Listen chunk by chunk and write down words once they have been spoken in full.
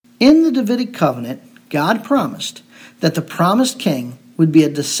In the Davidic covenant, God promised that the promised king would be a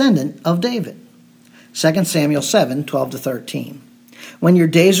descendant of David. 2 Samuel 7:12-13. When your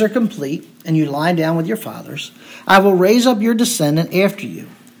days are complete and you lie down with your fathers, I will raise up your descendant after you,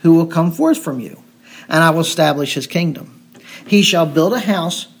 who will come forth from you, and I will establish his kingdom. He shall build a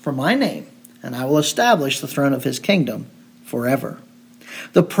house for my name, and I will establish the throne of his kingdom forever.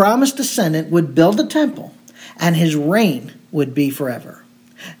 The promised descendant would build a temple, and his reign would be forever.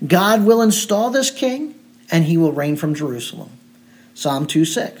 God will install this king, and he will reign from Jerusalem. Psalm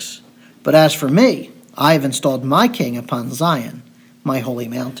 2:6. But as for me, I have installed my king upon Zion, my holy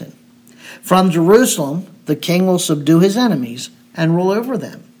mountain. From Jerusalem, the king will subdue his enemies and rule over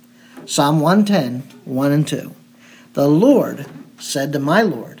them. Psalm 110, 1 and 2. The Lord said to my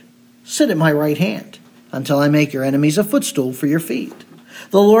Lord, sit at my right hand until I make your enemies a footstool for your feet.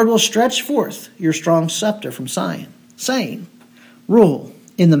 The Lord will stretch forth your strong scepter from Zion, saying, rule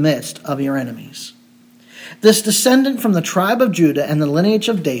in the midst of your enemies. This descendant from the tribe of Judah and the lineage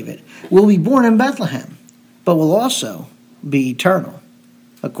of David will be born in Bethlehem, but will also be eternal,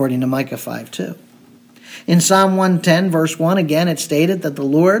 according to Micah 5:2. In Psalm 110, verse 1, again it stated that the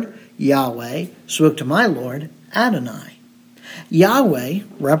Lord, Yahweh, spoke to my Lord, Adonai. Yahweh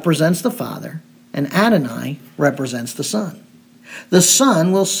represents the Father, and Adonai represents the Son. The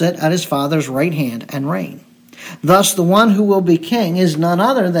Son will sit at his Father's right hand and reign. Thus, the one who will be king is none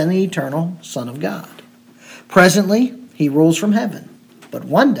other than the eternal Son of God. Presently, he rules from heaven, but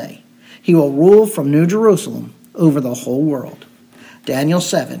one day he will rule from New Jerusalem over the whole world. Daniel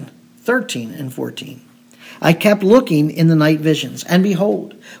 7:13 and 14. I kept looking in the night visions, and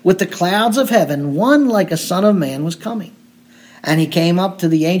behold, with the clouds of heaven, one like a son of man was coming. And he came up to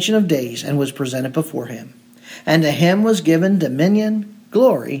the Ancient of Days and was presented before him. And to him was given dominion,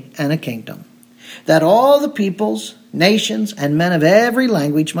 glory, and a kingdom, that all the peoples, nations, and men of every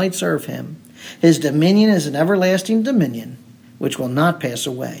language might serve him. His dominion is an everlasting dominion, which will not pass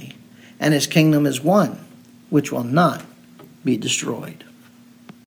away, and his kingdom is one, which will not be destroyed.